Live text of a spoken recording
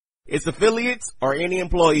its affiliates, or any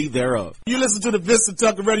employee thereof. You listen to the Vincent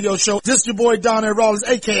Tucker Radio Show. This your boy Don A. Rollins,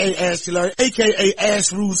 a.k.a. Ashley Larry, a.k.a.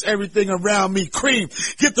 Ash rules everything around me. Cream,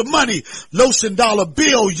 get the money, lotion dollar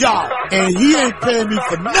bill, y'all. And he ain't paying me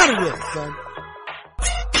for none of this, son.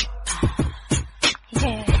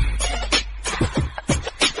 Yeah.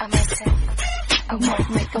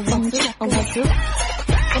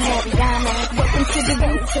 Welcome to the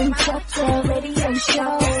Vincent Tucker Radio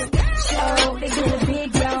Show. They do it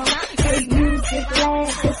big, y'all. Great music,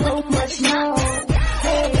 laughs, and so much more.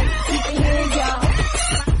 Hey, keep it here, y'all.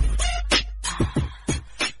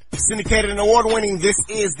 Syndicated and award-winning, this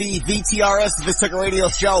is the VTRS, the Vincent Tucker Radio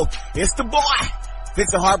Show. It's the boy,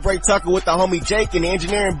 Vincent Heartbreak Tucker, with the homie Jake in the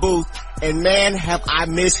engineering booth. And man, have I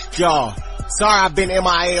missed y'all. Sorry I've been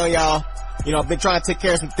MIA on y'all. You know, I've been trying to take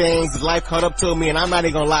care of some things. Life caught up to me, and I'm not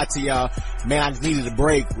even gonna lie to y'all. Man, I just needed a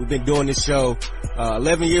break. We've been doing this show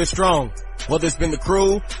 11 years strong. Whether it's been the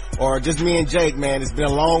crew or just me and Jake, man, it's been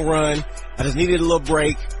a long run. I just needed a little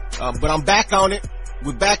break. But I'm back on it.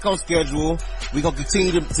 We're back on schedule. We're gonna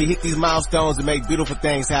continue to hit these milestones and make beautiful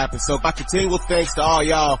things happen. So my continual thanks to all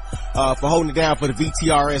y'all for holding it down for the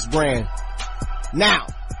VTRS brand. Now,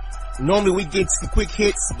 normally we get some quick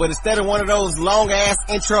hits, but instead of one of those long-ass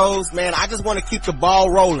intros, man, I just want to keep the ball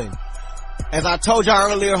rolling. As I told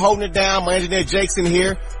y'all earlier, holding it down, my engineer Jake's in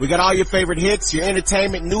here. We got all your favorite hits, your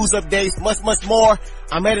entertainment, news updates, much, much more.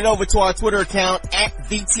 I'm headed over to our Twitter account, at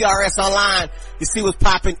VTRS Online, to see what's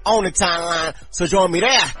popping on the timeline. So join me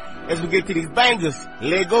there as we get to these bangers.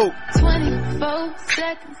 Let go. 24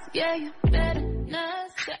 seconds, yeah, you better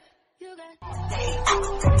not stop.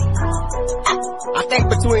 I think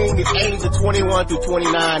between the age of 21 through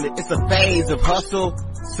 29, it's a phase of hustle,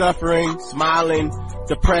 suffering, smiling,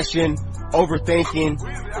 depression,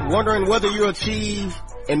 overthinking, wondering whether you'll achieve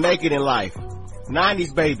and make it in life.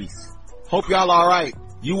 90s babies. Hope y'all alright.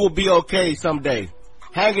 You will be okay someday.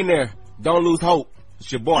 Hang in there. Don't lose hope.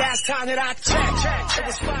 It's your boy. Last time that I checked, it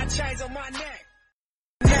was 5 chains on my neck.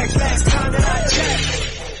 Last time that I checked.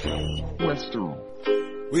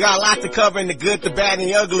 We got a lot to cover in the good, the bad, and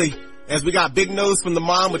the ugly, as we got big news from the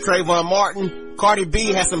mom with Trayvon Martin. Cardi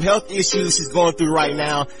B has some health issues she's going through right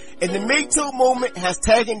now, and the Me Too movement has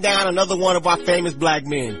taken down another one of our famous black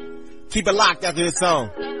men. Keep it locked after this song.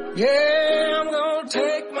 Yeah, I'm gonna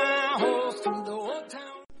take my horse through the old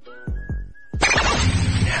town.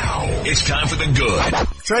 Now, it's time for the good.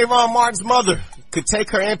 Trayvon Martin's mother could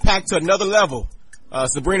take her impact to another level.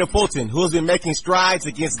 Sabrina Fulton, who has been making strides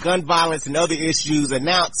against gun violence and other issues,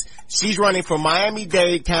 announced she's running for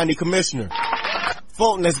Miami-Dade County Commissioner.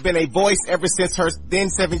 Fulton has been a voice ever since her then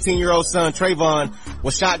 17-year-old son, Trayvon,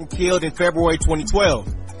 was shot and killed in February 2012.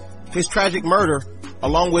 His tragic murder,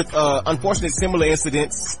 along with unfortunate similar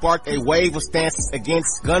incidents, sparked a wave of stances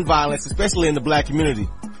against gun violence, especially in the black community.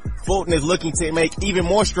 Fulton is looking to make even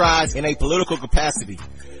more strides in a political capacity.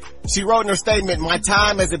 She wrote in her statement, "My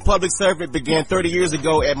time as a public servant began 30 years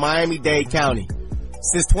ago at Miami-Dade County.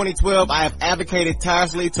 Since 2012, I have advocated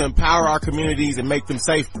tirelessly to empower our communities and make them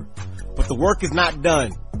safer. But the work is not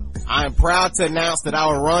done. I am proud to announce that I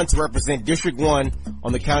will run to represent District 1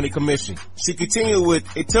 on the county commission." She continued with,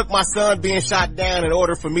 "It took my son being shot down in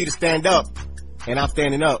order for me to stand up, and I'm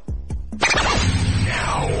standing up."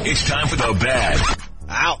 Now, it's time for the bad.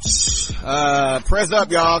 Ouch. Press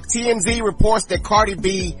up, y'all. TMZ reports that Cardi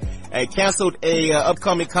B canceled a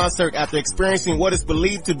upcoming concert after experiencing what is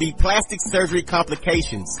believed to be plastic surgery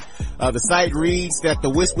complications. The site reads that the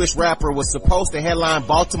Wish Wish rapper was supposed to headline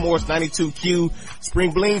Baltimore's 92Q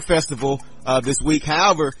Spring Bling Festival this week.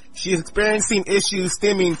 However, she is experiencing issues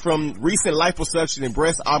stemming from recent liposuction and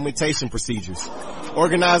breast augmentation procedures.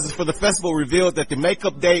 Organizers for the festival revealed that the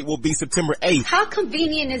makeup date will be September 8th. How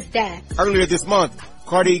convenient is that? Earlier this month,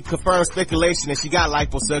 Cardi confirmed speculation that she got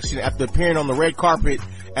liposuction after appearing on the red carpet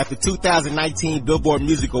at the 2019 Billboard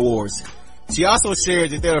Music Awards. She also shared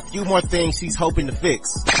that there are a few more things she's hoping to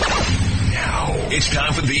fix. Now, it's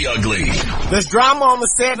time for the ugly. There's drama on the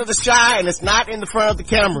set of The Chi, and it's not in the front of the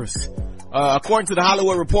cameras. According to the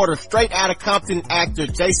Hollywood Reporter, Straight Outta Compton actor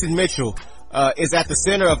Jason Mitchell is at the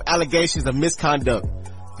center of allegations of misconduct.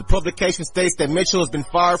 The publication states that Mitchell has been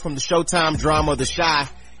fired from the Showtime drama The Chi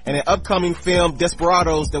and an upcoming film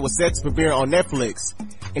Desperados that was set to premiere on Netflix.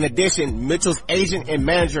 In addition, Mitchell's agent and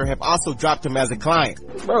manager have also dropped him as a client.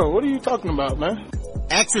 Bro, what are you talking about, man?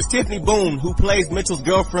 Actress Tiffany Boone, who plays Mitchell's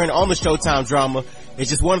girlfriend on the Showtime drama, is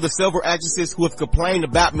just one of the several actresses who have complained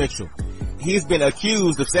about Mitchell. He's been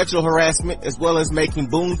accused of sexual harassment as well as making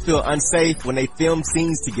Boone feel unsafe when they film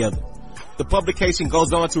scenes together. The publication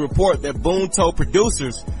goes on to report that Boone told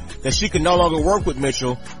producers that she could no longer work with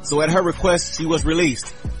Mitchell, so at her request, she was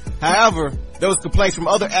released. However, there was complaints from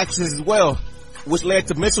other actresses as well, which led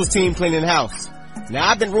to Mitchell's team cleaning the house. Now,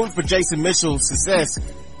 I've been rooting for Jason Mitchell's success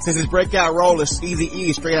since his breakout role as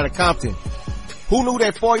Eazy-E straight out of Compton. Who knew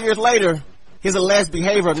that 4 years later, his alleged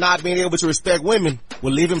behavior of not being able to respect women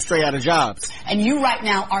would leave him straight out of jobs? And you right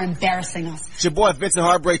now are embarrassing us. It's your boy Vincent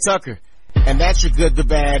Heartbreak Tucker, and that's your good, the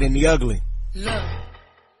bad, and the ugly. Look,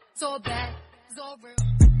 it's all bad, it's all real.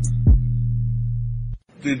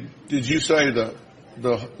 Did you say the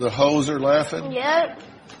hoes are laughing? Yep.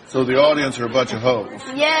 So the audience are a bunch of hoes.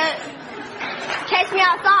 Yep. Catch me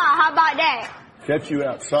outside. How about that? Catch you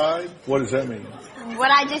outside? What does that mean?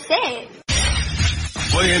 What I just said.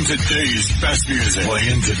 Playing today's best music.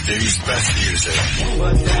 Playing today's best music.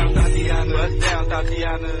 Bust down, Tatiana. Bust down,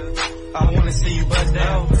 Tatiana. I wanna see you bust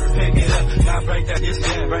down. Pick it up, now break that. This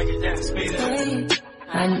down, break it down, speed it up. Hey,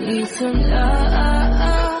 I need some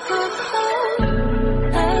love.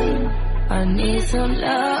 Hey, I need some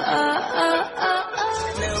love.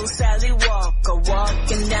 Little Sally Walker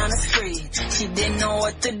walking down the street. She didn't know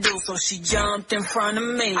what to do, so she jumped in front of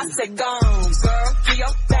me. I said, go on, girl, do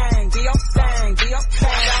your thing, do your thing, do your thing.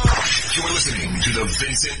 You're listening to the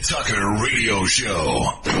Vincent Tucker Radio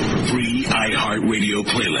Show. 3 iHeartRadio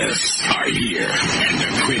playlists are here, and the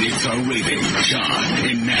critics are raving. John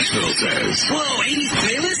in Nashville says, Whoa, 80s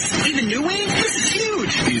playlists? Even new wave? This is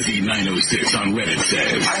huge. Izzy 906 on Reddit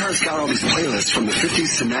says, iHeart's got all these playlists from the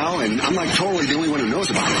 50s to now, and I'm like totally the only one who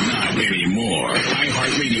knows about them. not anymore.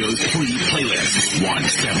 iHeartRadio's free playlist. Want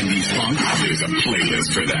 70s funk? There's a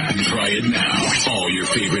playlist for that. Try it now. All your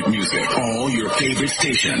favorite music, all your favorite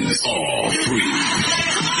stations, all free.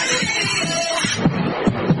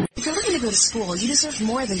 If you're looking to go to school, you deserve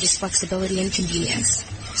more than just flexibility and convenience.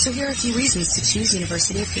 So here are a few reasons to choose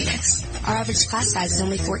University of Phoenix. Our average class size is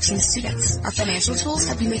only 14 students. Our financial tools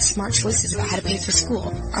help you make smart choices about how to pay for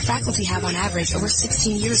school. Our faculty have, on average, over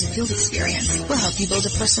 16 years of field experience. We'll help you build a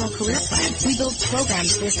personal career plan. We build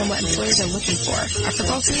programs based on what employers are looking for. Our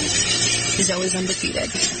football team is always undefeated.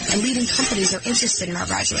 And leading companies are interested in our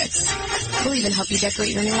graduates. We'll even help you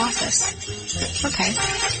decorate your new office. Okay,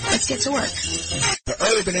 let's get to work.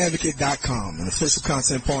 TheUrbanAdvocate.com, an official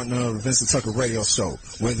content partner of the Vincent Tucker Radio Show.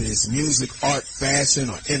 Whether it's music, art,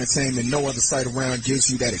 fashion, or entertainment, no other site around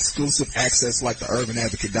gives you that exclusive access like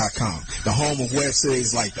TheUrbanAdvocate.com. The home of web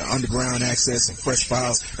series like The Underground Access and Fresh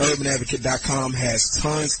Files, TheUrbanAdvocate.com has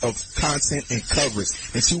tons of content and coverage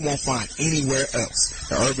that you won't find anywhere else.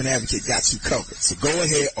 The Urban Advocate got you covered. So go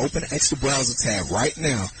ahead, open the extra browser tab right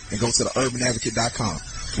now and go to TheUrbanAdvocate.com.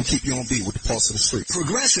 We'll keep you on beat with the pulse of the street.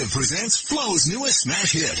 Progressive presents Flo's newest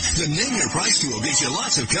smash hit. The Name Your Price tool gives you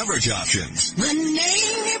lots of coverage options. The Name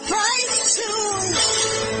Your Price tool.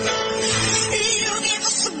 You give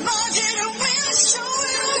us a budget and we'll show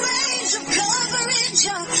you a range of coverage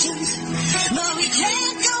options. But we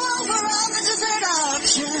can't go over all the dessert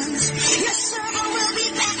options. Your server will be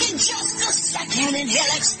back in just a second and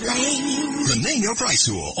he'll explain. The Name Your Price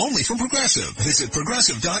tool, only from Progressive. Visit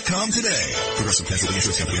Progressive.com today. Progressive Casualty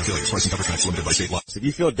Insurance Company affiliates. Price and coverage match limited by state law. If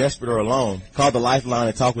you feel desperate or alone, call the Lifeline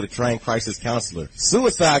and talk with a trained crisis counselor.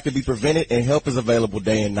 Suicide can be prevented and help is available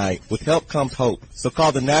day and night. With help comes hope. So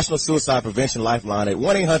call the National Suicide Prevention Lifeline at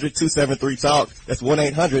 1-800-273-TALK. That's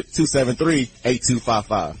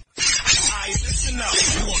 1-800-273-8255. Listen up. We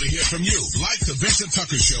want to hear from you. Like the Vincent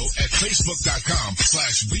Tucker Show at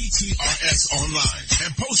Facebook.com/VTRS online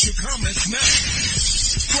and post your comments now.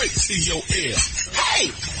 Straight to your ear.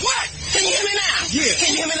 Hey, what? Can you hear me now? Yeah.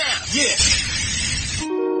 Can you hear me now? Yeah.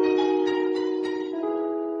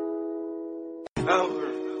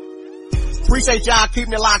 Appreciate y'all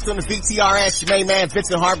keeping it locked on the VTRS. Your main man,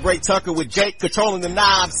 Vincent Heartbreak Tucker, with Jake controlling the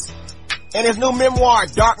knobs. And his new memoir,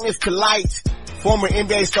 Darkness to Light, former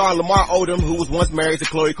NBA star Lamar Odom, who was once married to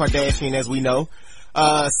Khloe Kardashian, as we know,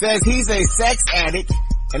 says he's a sex addict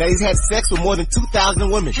and that he's had sex with more than 2,000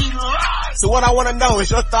 women. So what I want to know is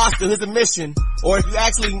your thoughts to his admission, or if you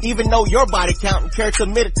actually even know your body count and care to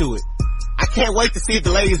admit it to it. I can't wait to see if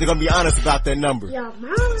the ladies are going to be honest about that number.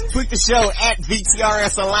 Tweet the show at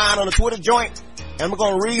VTRS Online on the Twitter joint, and we're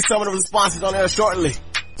going to read some of the responses on there shortly.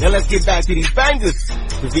 Now let's get back to these bangers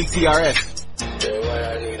for VTRS. The way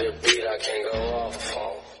I need a beat, I can't go off.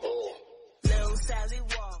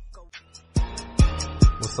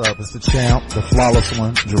 What's up? It's the champ, the flawless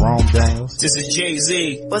one, Jerome Daniels. This is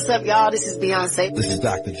Jay-Z. What's up, y'all? This is Beyonce. This is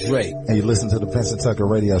Dr. Dre. And you listen to the Vincent Tucker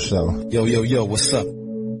Radio Show. Yo, yo, yo, what's up?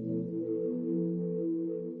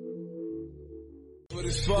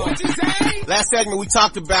 Last segment we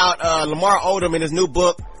talked about Lamar Odom in his new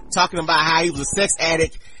book, talking about how he was a sex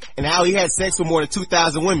addict and how he had sex with more than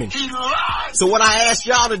 2,000 women. So what I asked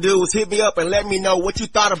y'all to do was hit me up and let me know what you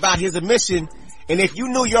thought about his admission and if you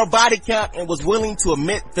knew your body count and was willing to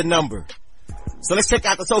admit the number. So let's check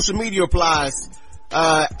out the social media replies.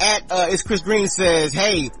 It's Chris Green says,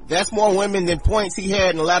 hey, that's more women than points he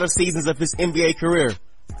had in the latter seasons of his NBA career.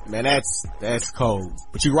 Man, that's cold.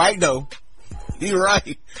 But you're right though. You're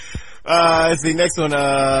right. Let's see, next one,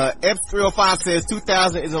 F305 says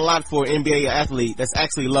 2,000 isn't a lot for an NBA athlete. That's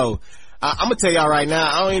actually low. I'm gonna tell y'all right now,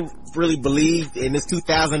 I don't even really believe in this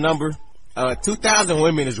 2,000 number. 2,000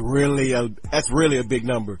 women is that's really a big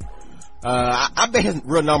number. I bet his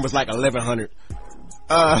real number's like 1,100.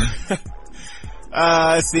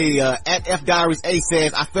 Let's see, at F Diaries A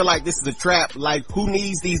says, I feel like this is a trap. Like, who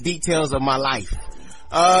needs these details of my life?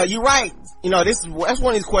 You're right. You know, that's one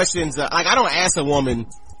of these questions, like, I don't ask a woman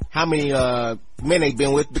how many, men they've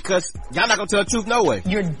been with because y'all not gonna tell the truth no way.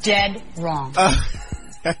 You're dead wrong.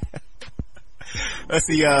 Let's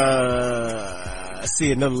see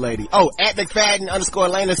another lady. Oh, at McFadden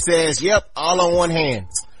 _Elena says, yep, all on one hand.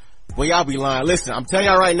 Well, y'all be lying. Listen, I'm telling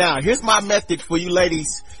y'all right now, here's my method for you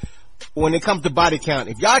ladies when it comes to body count.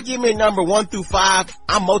 If y'all give me a number 1 through 5,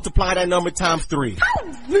 I multiply that number times 3.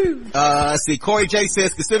 Let's see, Corey J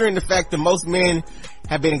says, considering the fact that most men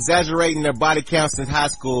have been exaggerating their body count since high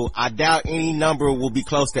school, I doubt any number will be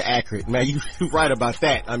close to accurate. Man, you're right about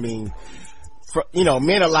that. I mean, men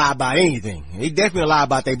will lie about anything. They definitely lie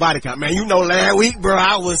about their body count. Man, last week, bro,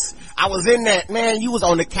 I was in that. Man, you was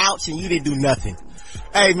on the couch and you didn't do nothing.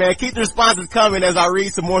 Hey, man, keep the responses coming as I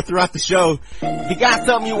read some more throughout the show. If you got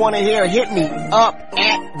something you want to hear, hit me up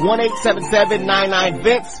at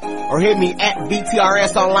 1-877-99-VINCE or hit me at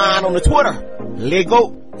VTRS online on the Twitter. Let go.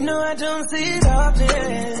 No, I don't see it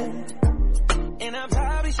often, and I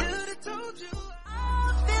probably should have told you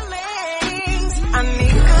all feelings. I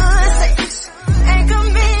need good sex and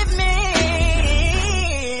commitment.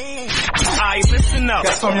 Alright, listen up.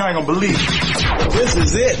 Got something you ain't gonna believe. This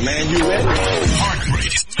is it, man. You ready?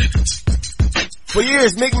 For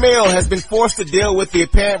years, Meek Mill has been forced to deal with the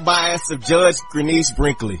apparent bias of Judge Grenice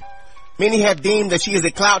Brinkley. Many have deemed that she is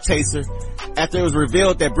a clout chaser after it was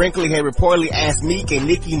revealed that Brinkley had reportedly asked Meek and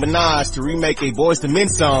Nicki Minaj to remake a Boyz II Men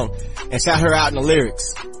song and shout her out in the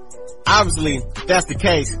lyrics. Obviously, if that's the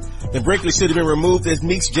case, then Brinkley should have been removed as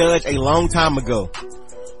Meek's judge a long time ago.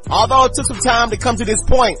 Although it took some time to come to this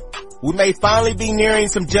point, we may finally be nearing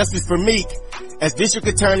some justice for Meek, as District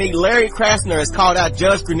Attorney Larry Krasner has called out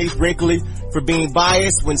Judge Grenice Brinkley for being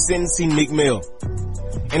biased when sentencing Meek Mill.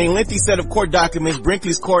 In a lengthy set of court documents,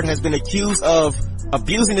 Brinkley's court has been accused of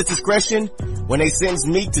abusing its discretion when they sentenced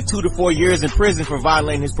Meek to 2 to 4 years in prison for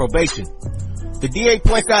violating his probation. The DA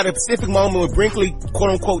points out a specific moment when Brinkley,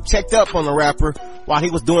 quote-unquote, checked up on the rapper while he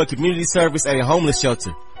was doing community service at a homeless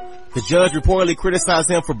shelter. The judge reportedly criticized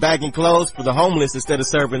him for bagging clothes for the homeless instead of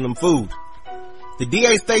serving them food. The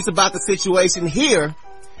DA states about the situation here,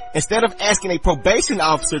 instead of asking a probation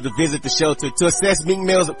officer to visit the shelter to assess Meek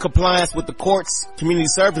Mill's compliance with the court's community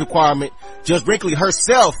service requirement, Judge Brinkley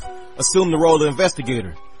herself assumed the role of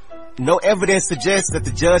investigator. No evidence suggests that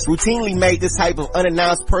the judge routinely made this type of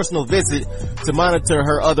unannounced personal visit to monitor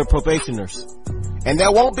her other probationers. And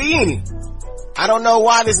there won't be any. I don't know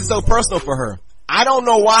why this is so personal for her. I don't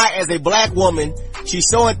know why, as a black woman, she's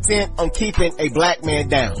so intent on keeping a black man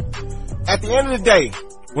down. At the end of the day,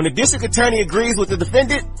 when the district attorney agrees with the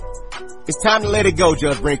defendant, it's time to let it go,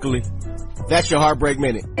 Judge Brinkley. That's your Heartbreak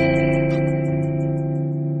Minute.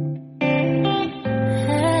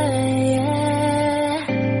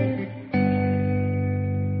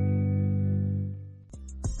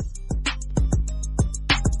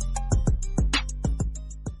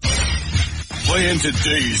 Playing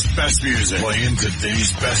today's best music. Playing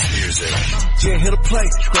today's best music. Yeah, hit a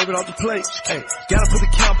plate, scrape it off the plate. Hey, gotta put the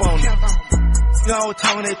cap on it. You know what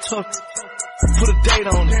time they took. Put a date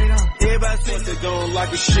on it. Everybody says they don't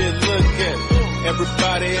like a shit, look at it.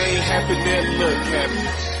 Everybody ain't happy, then look at me.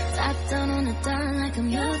 Top down on the dime like I'm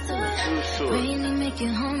used to it. Really make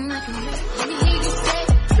it home like I'm used to it. Let me hear you say,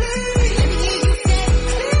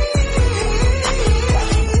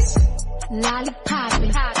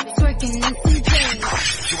 lollipopping, twerking in some jeans.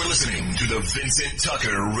 You're listening to the Vincent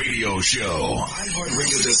Tucker Radio Show.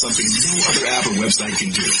 iHeartRadio does something no other app or website can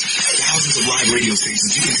do. Thousands of live radio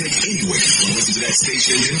stations you can take anywhere. Want to listen to that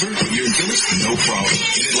station in Denver? If you're in Philly? No problem.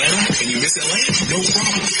 In Atlanta? And you miss LA? No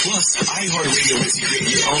problem. Plus, iHeartRadio lets you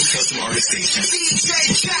create your own custom artist station. DJ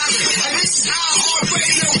Khaled, this is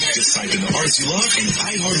iHeartRadio. Just type in the artists you love, and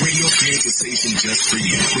iHeartRadio creates a station just for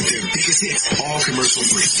you. With their biggest hits, all commercial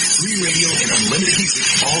free. Free radio and unlimited music,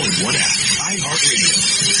 all in one app.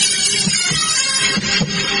 iHeartRadio.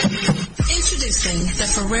 Introducing the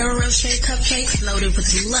Ferrero Rocher Cupcake cupcakes loaded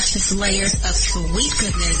with luscious layers of sweet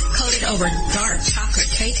goodness, coated over dark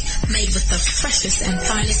chocolate cake, made with the freshest and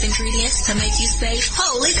finest ingredients to make you say,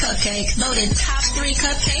 holy cupcake. Voted top 3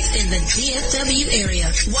 cupcakes in the DFW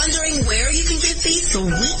area. Wondering where you can get these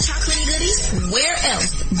sweet chocolatey goodies? Where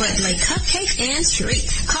else but Lay Cupcake and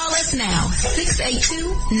Treats. Call us now,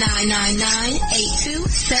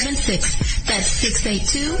 682-999-8276. That's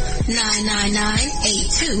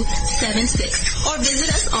 682-999-8276. Or visit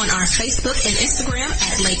us on our Facebook and Instagram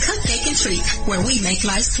at Lay Cupcake and Treats, where we make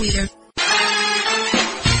life sweeter.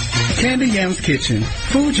 Candy Yam's Kitchen,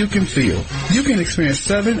 food you can feel. You can experience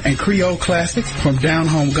Southern and Creole classics from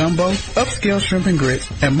down-home gumbo, upscale shrimp and grits,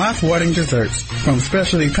 and mouth-watering desserts from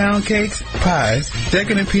specialty pound cakes, pies,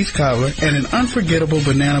 decadent peach cobbler, and an unforgettable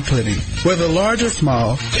banana pudding. Whether large or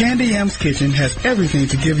small, Candy Yam's Kitchen has everything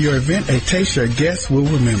to give your event a taste your guests will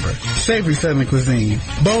remember. Savory Southern cuisine,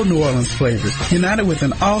 bold New Orleans flavors, united with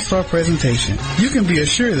an all-star presentation. You can be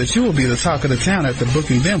assured that you will be the talk of the town after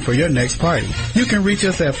booking them for your next party. You can reach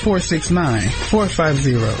us at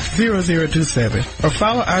 469-450-0027 or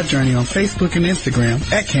follow our journey on Facebook and Instagram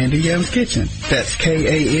at Candy Yam's Kitchen. That's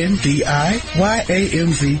KANDIYAMZ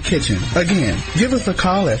Kitchen. Again, give us a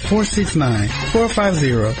call at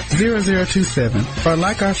 469-450-0027 or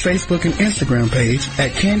like our Facebook and Instagram page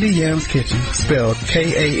at Candy Yam's Kitchen, spelled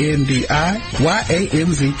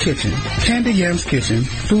KANDIYAMZ Kitchen. Candy Yam's Kitchen,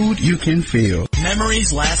 food you can feel.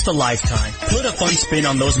 Memories last a lifetime. Put a fun spin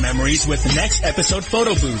on those memories with the Next Episode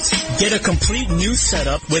photo booths. Get a complete new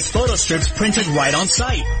setup with photo strips printed right on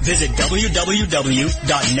site. Visit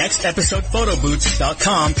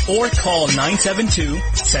www.nextepisodephotobooths.com or call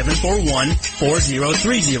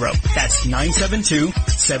 972-741-4030. That's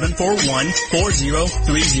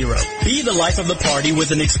 972-741-4030. Be the life of the party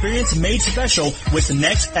with an experience made special with the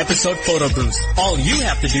Next Episode photo booths. All you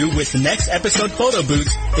have to do with the Next Episode photo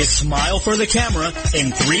booths is smile for the camera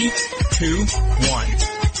in 3, 2, 1.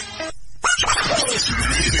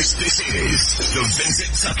 This is the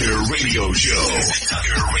Vincent Tucker Radio Show. Vincent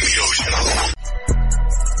Tucker Radio Show.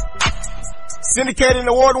 Syndicated and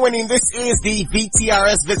award-winning, this is the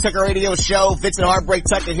VTRS Vincent Tucker Radio Show. Vincent Heartbreak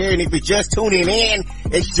Tucker here, and if you're just tuning in,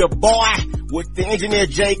 it's your boy with the engineer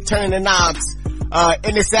Jake turning the knobs.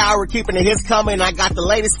 In this hour, we're keeping the hits coming. I got the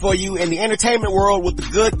latest for you in the entertainment world with the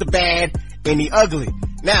good, the bad, and the ugly.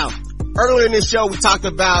 Now, earlier in this show, we talked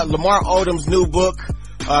about Lamar Odom's new book.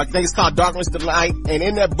 I think it's called Darkness to Light. And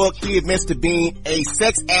in that book, he admits to being a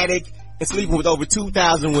sex addict and sleeping with over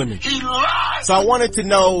 2,000 women. So I wanted to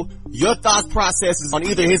know your thought processes on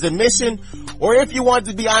either his admission or if you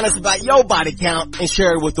wanted to be honest about your body count and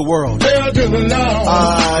share it with the world.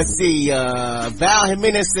 Let's see. Val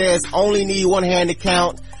Jimenez says, only need one hand to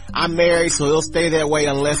count. I'm married, so he'll stay that way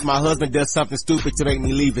unless my husband does something stupid to make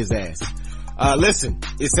me leave his ass. Listen,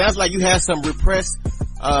 it sounds like you have some repressed,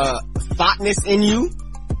 thoughtness in you.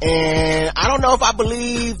 And I don't know if I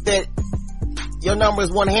believe that your number is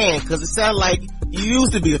one hand, cause it sounds like you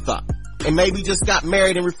used to be a thought and maybe just got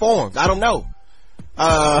married and reformed. I don't know.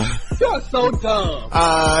 You're so dumb.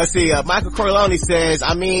 Let's see, Michael Corleone says,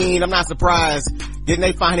 I mean, I'm not surprised. Didn't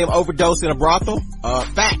they find him overdosed in a brothel?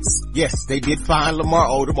 Facts. Yes, they did find Lamar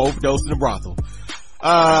Odom overdosed in a brothel.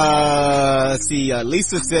 Let's see,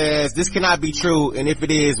 Lisa says, this cannot be true, and if it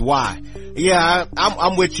is, why? Yeah,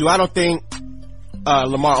 I'm with you. I don't think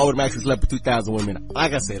Lamar Odom actually slept with 2,000 women.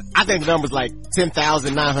 Like I said, I think the number's like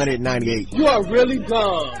 10,998. You are really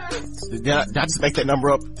dumb. Did I just make that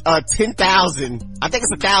number up? 10,000. I think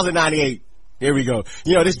it's 1,098. Here we go.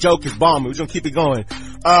 You know, this joke is bombing. We're gonna keep it going.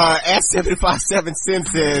 S757 Sim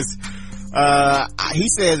says, he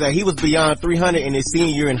says that he was beyond 300 in his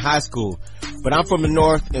senior year in high school. But I'm from the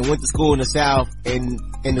North and went to school in the South. And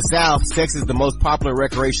in the South, sex is the most popular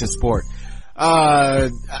recreation sport.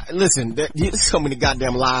 Listen, there's so many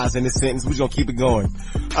goddamn lies in this sentence. We're gonna keep it going.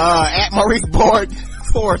 At Maurice Board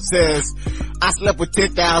 4 says, I slept with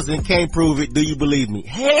 10,000, can't prove it. Do you believe me?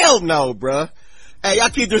 Hell no, bruh. Hey, y'all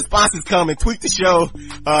keep the responses coming. Tweet the show,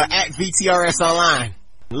 at VTRS Online.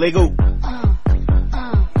 Legal.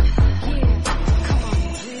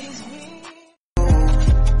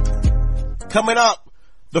 Coming up,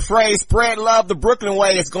 the phrase spread love the Brooklyn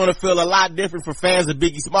way is going to feel a lot different for fans of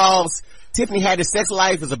Biggie Smalls. Tiffany Haddish's sex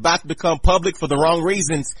life is about to become public for the wrong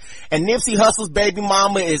reasons. And Nipsey Hussle's baby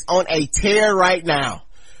mama is on a tear right now.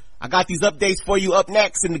 I got these updates for you up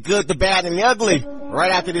next in the good, the bad, and the ugly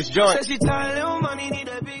right after this joint.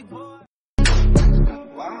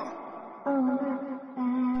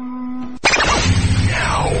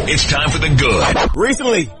 Now it's time for the good.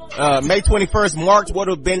 Recently, May 21st marked what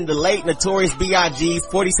would have been the late Notorious B.I.G.'s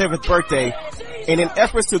 47th birthday. In an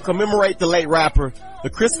effort to commemorate the late rapper, the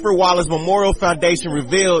Christopher Wallace Memorial Foundation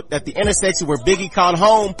revealed that the intersection where Biggie called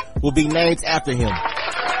home will be named after him.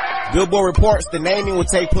 Billboard reports the naming will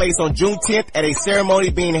take place on June 10th at a ceremony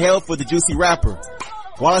being held for the Juicy rapper.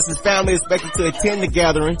 Wallace's family is expected to attend the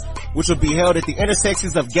gathering, which will be held at the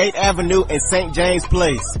intersections of Gate Avenue and St. James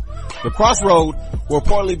Place. The crossroad will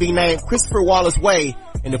reportedly be named Christopher Wallace Way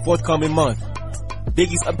in the forthcoming month.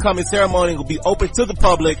 Biggie's upcoming ceremony will be open to the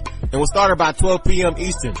public and will start about 12 p.m.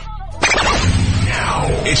 Eastern. Now,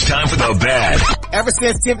 it's time for the bad. Ever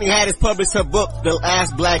since Tiffany Haddish published her book, The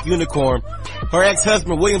Last Black Unicorn, her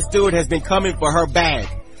ex-husband William Stewart has been coming for her bag.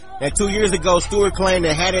 Now, 2 years ago, Stewart claimed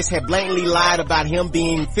that Haddish had blatantly lied about him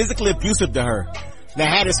being physically abusive to her. Now,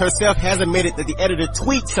 Haddish herself has admitted that the editor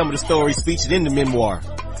tweaked some of the stories featured in the memoir.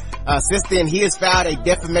 Since then, he has filed a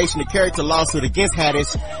defamation of character lawsuit against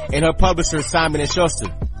Haddish and her publisher, Simon & Schuster.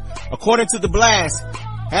 According to The Blast,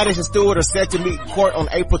 Haddish and Stewart are set to meet in court on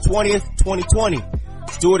April 20th, 2020.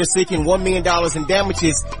 Stewart is seeking $1 million in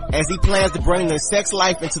damages as he plans to bring their sex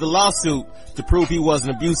life into the lawsuit to prove he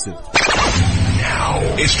wasn't abusive. Now,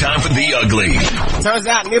 it's time for the ugly. Turns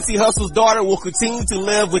out Nipsey Hussle's daughter will continue to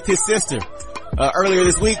live with his sister. Earlier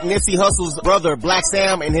this week, Nipsey Hussle's brother, Black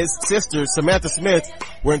Sam, and his sister, Samantha Smith,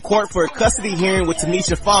 were in court for a custody hearing with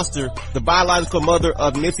Tanisha Foster, the biological mother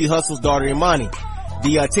of Nipsey Hussle's daughter, Imani.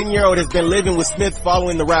 The 10-year-old has been living with Smith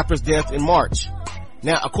following the rapper's death in March.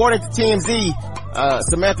 Now, according to TMZ,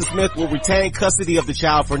 Samantha Smith will retain custody of the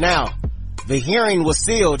child for now. The hearing was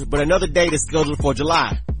sealed, but another date is scheduled for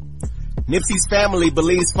July. Nipsey's family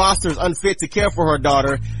believes Foster is unfit to care for her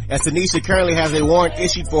daughter, as Tanisha currently has a warrant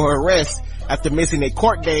issued for her arrest after missing a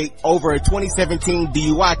court date over a 2017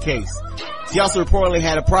 DUI case. She also reportedly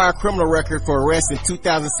had a prior criminal record for arrests in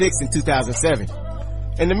 2006 and 2007.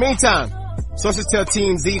 In the meantime, sources tell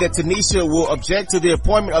TMZ that Tanisha will object to the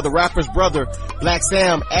appointment of the rapper's brother, Black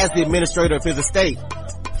Sam, as the administrator of his estate.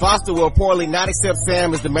 Foster will reportedly not accept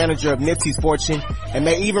Sam as the manager of Nipsey's fortune and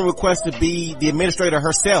may even request to be the administrator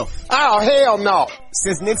herself. Oh, hell no.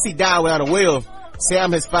 Since Nipsey died without a will,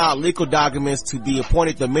 Sam has filed legal documents to be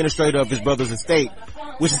appointed the administrator of his brother's estate,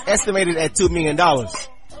 which is estimated at $2 million.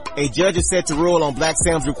 A judge is set to rule on Black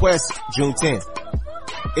Sam's request June 10th.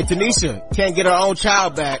 If Tanisha can't get her own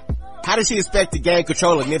child back, how does she expect to gain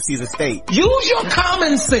control of Nipsey's estate? Use your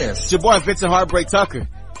common sense. It's your boy Vincent Heartbreak Tucker,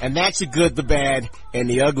 and that's your good, the bad, and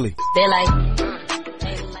the ugly. They like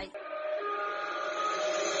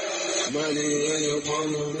money in your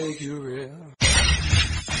palm will make you real.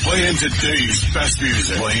 Playing today's best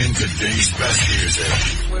music. Playing today's best music.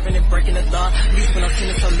 Swerving and breaking the law. Leave when I'm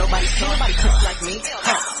feeling so nobody touch like me.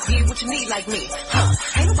 Get what you need like me.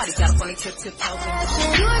 Ain't nobody got a funny tip out.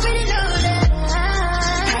 You already know that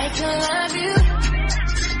I can love you.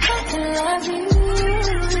 I can love you.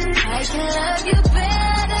 I can love you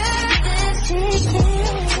better than she can.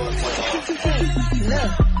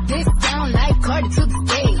 Look, this sound like Cardi to the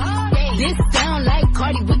stage. This sound like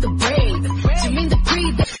Cardi with the braids. You mean the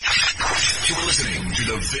breathe? You're listening to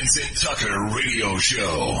the Vincent Tucker Radio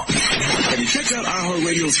Show. Have you checked out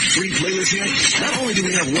iHeartRadio's free playlist yet? Not only do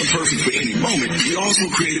we have one perfect for any moment, we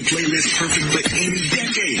also created playlists perfect for any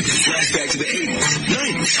decade. Flashback to the 80s,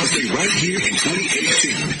 90s, I'll stay right here in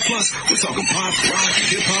 2018. Plus, we're talking pop, rock,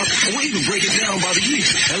 hip-hop, and we'll even break it down by the year.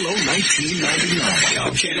 Hello,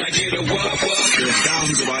 1999. Can I get a what? There are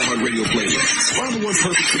thousands of iHeartRadio playlists. Find the one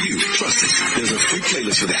perfect for you. Trust us, there's a free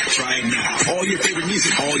playlist for that. Try it now. All your favorite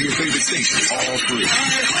music, all your favorite stations, all free.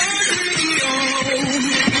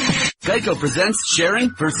 Geico presents sharing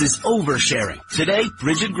versus oversharing. Today,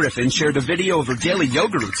 Bridget Griffin shared a video of her daily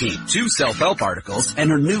yoga routine, 2 self-help articles, and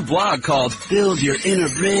her new blog called Build Your Inner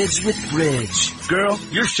Bridge with Bridge. Girl,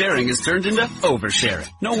 your sharing has turned into oversharing.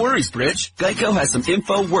 No worries, Bridge. Geico has some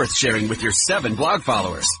info worth sharing with your 7 blog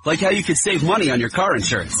followers, like how you could save money on your car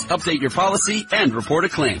insurance, update your policy, and report a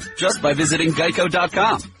claim, just by visiting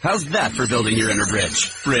Geico.com. How's that for building your inner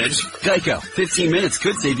bridge? Bridge, Geico. 15 minutes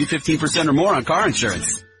could save you 15% or more on car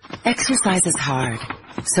insurance. Exercise is hard.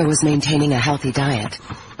 So is maintaining a healthy diet.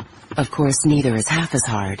 Of course, neither is half as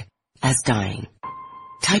hard as dying.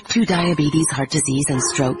 Type 2 diabetes, heart disease, and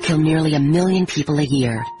stroke kill nearly 1 million people a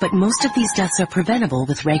year. But most of these deaths are preventable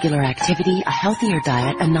with regular activity, a healthier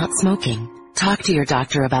diet, and not smoking. Talk to your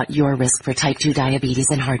doctor about your risk for type 2 diabetes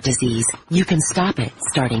and heart disease. You can stop it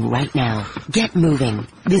starting right now. Get moving.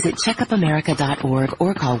 Visit checkupamerica.org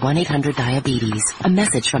or call 1-800-DIABETES. A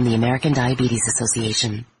message from the American Diabetes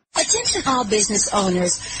Association. Attention all business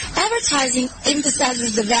owners. Advertising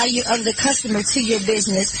emphasizes the value of the customer to your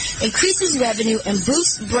business, increases revenue, and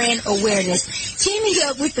boosts brand awareness. Teaming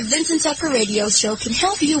up with the Vincent Tucker Radio Show can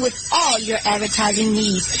help you with all your advertising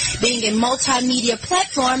needs. Being a multimedia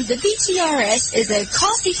platform, the VTRS is a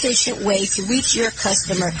cost-efficient way to reach your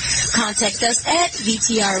customer. Contact us at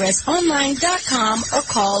VTRSonline.com or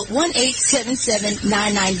call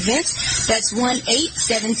 1-877-99-VINCE. That's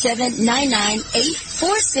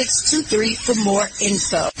 1-877-998-4623 for more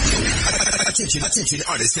info. Attention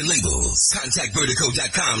artists and labels. Contact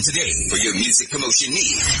Vertigo.com today for your music promotion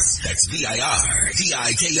needs. That's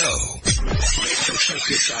VIRDIKO.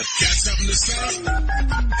 Got something to say? Or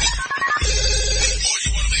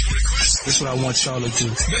you want to make a request? That's what I want y'all to do.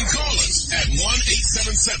 Then call us at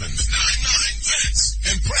 1-877-99-VINCE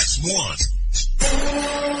and press 1.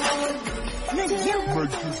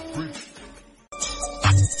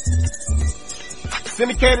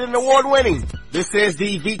 Syndicated and award-winning. This is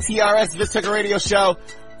the VTRS Vince Tucker Radio Show.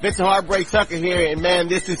 Vince Heartbreak Tucker here, and man,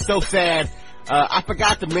 this is so sad. I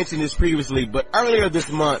forgot to mention this previously, but earlier this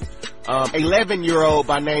month, 11-year-old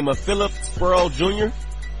by name of Philip Sproul Jr.,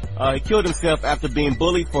 he killed himself after being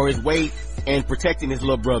bullied for his weight and protecting his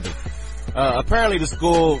little brother. Apparently the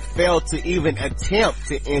school failed to even attempt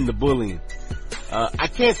to end the bullying. I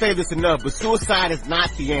can't say this enough, but suicide is not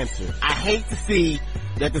the answer. I hate to see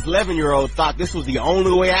that this 11-year-old thought this was the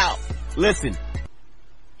only way out. Listen,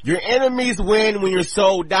 your enemies win when your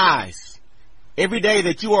soul dies. Every day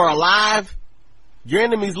that you are alive, your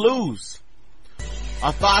enemies lose.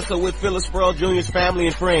 Our thoughts are with Philip Sproul Jr.'s family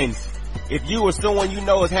and friends. If you or someone you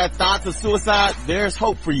know has had thoughts of suicide, there's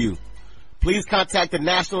hope for you. Please contact the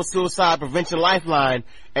National Suicide Prevention Lifeline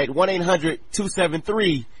at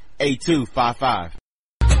 1-800-273-8255.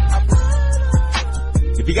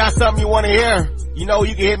 If you got something you want to hear, you know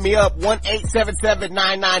you can hit me up,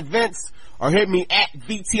 1-877-99-VINCE, or hit me at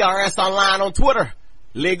VTRS Online on Twitter.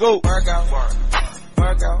 Let go. Work out.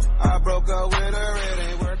 I broke up with her, it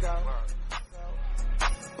ain't work out.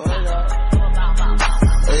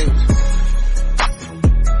 Hey.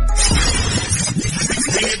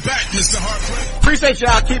 Bring it back, Mr. Heartbreak. Appreciate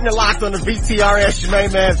y'all keeping it locked on the VTRS. Your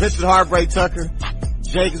main man, Vincent Heartbreak Tucker.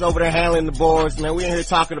 Jake is over there handling the boards. Man, we in here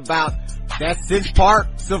talking about that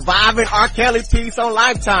 6-part Surviving R. Kelly piece on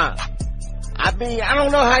Lifetime. I mean, I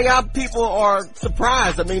don't know how y'all people are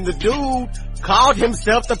surprised. I mean, the dude called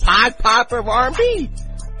himself the Pied Piper of R&B.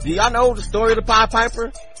 Do y'all know the story of the Pied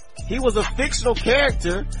Piper? He was a fictional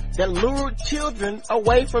character that lured children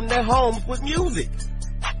away from their homes with music.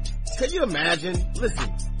 Can you imagine?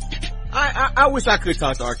 Listen, I wish I could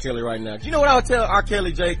talk to R. Kelly right now. Do you know what I would tell R.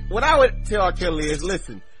 Kelly, Jake? What I would tell R. Kelly is,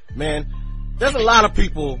 listen, man, there's a lot of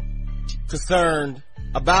people concerned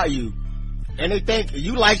about you, and they think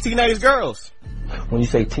you like teenage girls. When you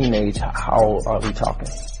say teenage, how old are we talking?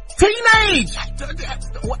 Teenage!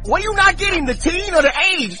 What are you not getting? The teen or the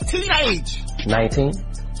age? Teenage. 19?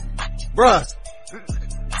 Bruh.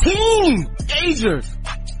 Teenagers.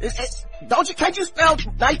 Can't you spell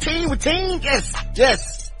 19 with teen?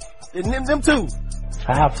 Yes. And them too.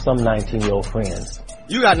 I have some 19-year-old friends.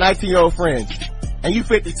 You got 19-year-old friends. And you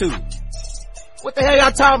 52. What the hell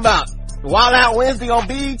y'all talking about? Wild Out Wednesday on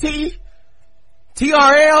BET?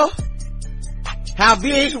 TRL? How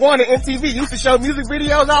VH1 and MTV used to show music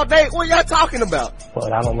videos all day? What y'all talking about?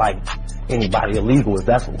 But I don't like anybody illegal if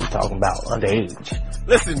that's what we're talking about, underage.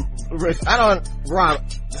 Listen, Rich, Rob,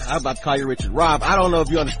 I'm about to call you Richard. Rob, I don't know if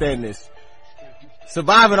you understand this.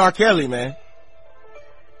 Surviving R. Kelly, man.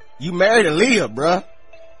 You married Aaliyah, bruh.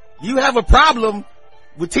 You have a problem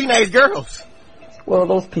with teenage girls. Well,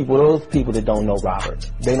 those people that don't know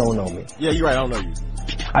Robert, they don't know me. Yeah, you're right, I don't know you.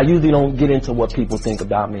 I usually don't get into what people think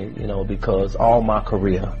about me, because all my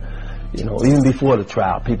career, even before the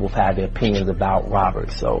trial, people have had their opinions about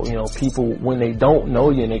Robert. So, people, when they don't know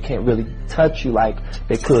you and they can't really touch you like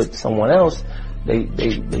they could someone else, they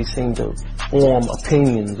seem to form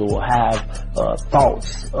opinions or have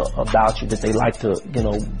thoughts about you that they like to,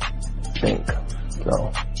 think.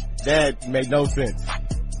 So that made no sense.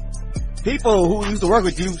 People who used to work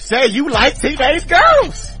with you say you like teenage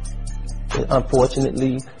girls.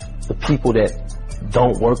 Unfortunately, the people that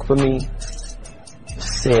don't work for me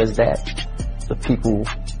says that. The people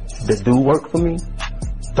that do work for me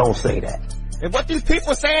don't say that. And what these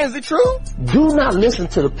people saying, is it true? Do not listen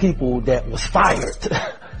to the people that was fired.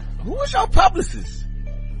 Who was your publicist?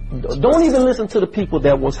 Don't even listen to the people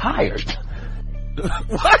that was hired.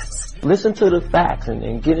 What? Listen to the facts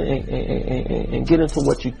and get into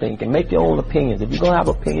what you think and make your own opinions. If you're gonna have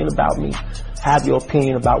an opinion about me, have your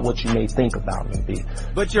opinion about what you may think about me.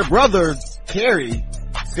 But your brother Kerry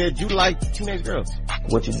said you like teenage girls.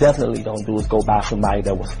 What you definitely don't do is go by somebody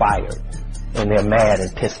that was fired and they're mad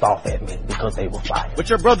and pissed off at me because they were fired. But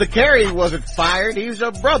your brother Kerry wasn't fired. He was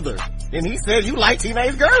your brother. And he said you like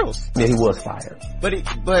teenage girls. Yeah, he was fired. But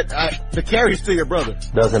the carry's still your brother.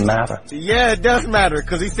 Doesn't matter. Yeah, it does matter,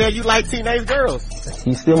 because he said you like teenage girls.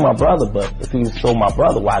 He's still my brother, but if he was still my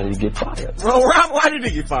brother, why did he get fired? Well, Rob, why did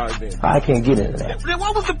he get fired then? I can't get into that. Then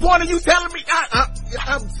what was the point of you telling me?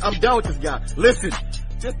 I'm done with this guy. Listen,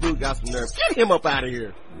 this dude got some nerve. Get him up out of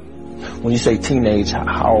here. When you say teenage,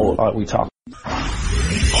 how old are we talking? Only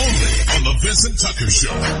on the Vincent Tucker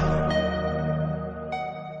Show.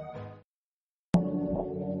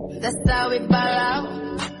 That's how we ball out.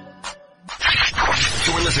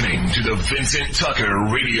 You're listening to the Vincent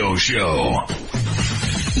Tucker Radio Show.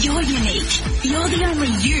 You're unique. You're the only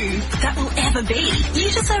you that will ever be. You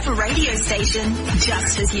deserve a radio station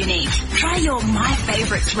just as unique. Try your My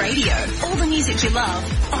Favorites radio. All the music you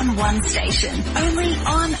love on one station. Only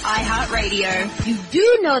on iHeartRadio. You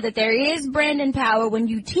do know that there is branding power when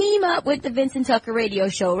you team up with the Vincent Tucker Radio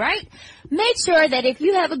Show, right? Make sure that if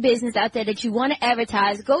you have a business out there that you want to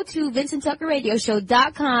advertise, go to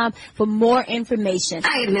VincentTuckerRadioshow.com for more information.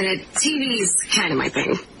 I admit it, TV's kind of my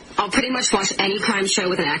thing. I'll pretty much watch any crime show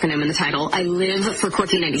with an acronym in the title. I live for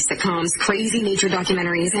quirky 90s sitcoms, crazy nature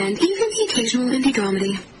documentaries, and even the occasional indie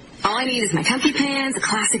dramedy. All I need is my comfy pants, a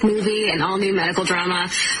classic movie, an all-new medical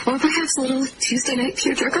drama, or perhaps a little Tuesday night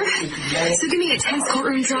tearjerker. So give me a tense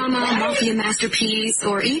courtroom drama, mafia masterpiece,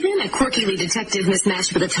 or even a quirky lead detective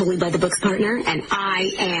mismatched with a totally by-the-books partner, and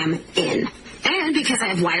I am in. And because I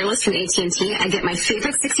have wireless from AT&T, I get my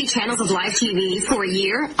favorite 60 channels of live TV for a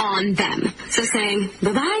year on them. So saying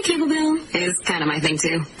bye-bye, cable bill, is kind of my thing,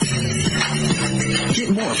 too.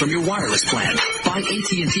 Get more from your wireless plan. Buy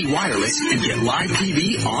AT&T Wireless and get live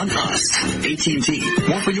TV on us. AT&T,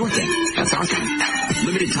 more for your thing. That's our thing.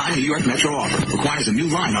 Limited time New York Metro offer. Requires a new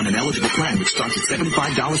line on an eligible plan, which starts at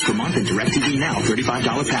 $75 per month, and DirecTV Now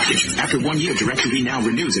 $35 package. After 1 year, DirecTV Now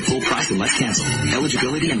renews at full price unless canceled.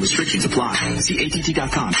 Eligibility and restrictions apply. See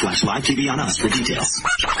att.com/live TV on us for details.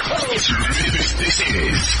 This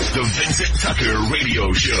is the Vincent Tucker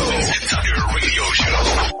Radio Show. Vincent Tucker Radio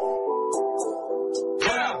Show.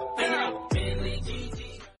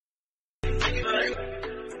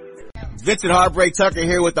 Vincent Heartbreak Tucker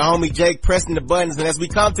here with the homie Jake pressing the buttons. And as we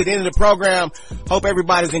come to the end of the program, hope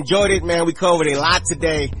everybody's enjoyed it, man. We covered a lot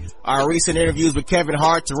today. Our recent interviews with Kevin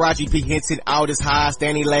Hart, Taraji P. Henson, Aldous Hodge,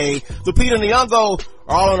 Danny Lay, Lupita Nyong'o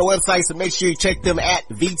are all on the website, so make sure you check them at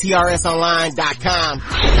VTRSonline.com.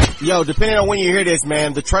 Yo, depending on when you hear this,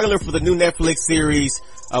 man, the trailer for the new Netflix series,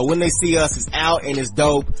 When They See Us, is out and is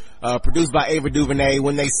dope. Produced by Ava DuVernay.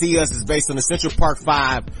 When They See Us is based on the Central Park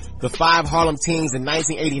Five, the 5 Harlem teens in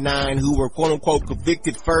 1989 who were quote-unquote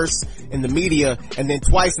convicted first in the media and then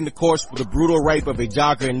twice in the courts for the brutal rape of a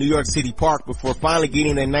jogger in New York City Park before finally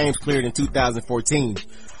getting their names cleared in 2014.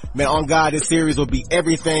 Man, on God, this series will be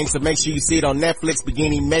everything, so make sure you see it on Netflix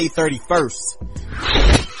beginning May 31st.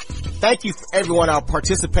 Thank you for everyone who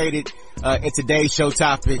participated in today's show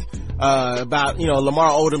topic about,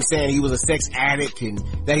 Lamar Odom saying he was a sex addict and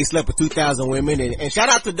that he slept with 2,000 women. And shout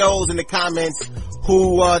out to those in the comments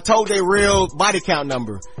who told their real body count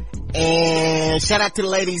number. And shout out to the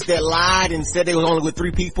ladies that lied and said they was only with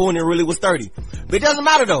 3 people and it really was 30. But it doesn't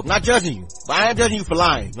matter though. I'm not judging you. But I am judging you for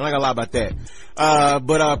lying. I'm not gonna lie about that.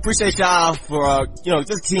 But appreciate y'all for,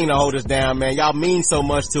 just continuing to hold us down, man. Y'all mean so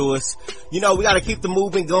much to us. We gotta keep the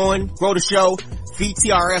movement going, grow the show.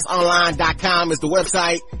 VTRSonline.com is the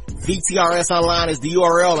website. VTRS Online is the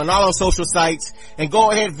URL and all on social sites. And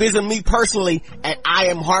go ahead and visit me personally at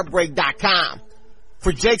IamHeartbreak.com.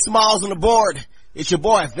 For Jake Smalls on the board, it's your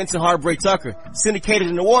boy, Vincent Heartbreak Tucker, syndicated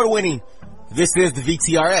and award-winning. This is the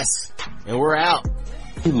VTRS, and we're out.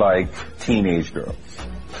 You like teenage girls.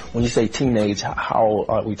 When you say teenage, how old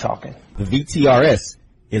are we talking? The VTRS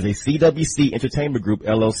is a CWC Entertainment Group,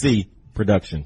 LLC production.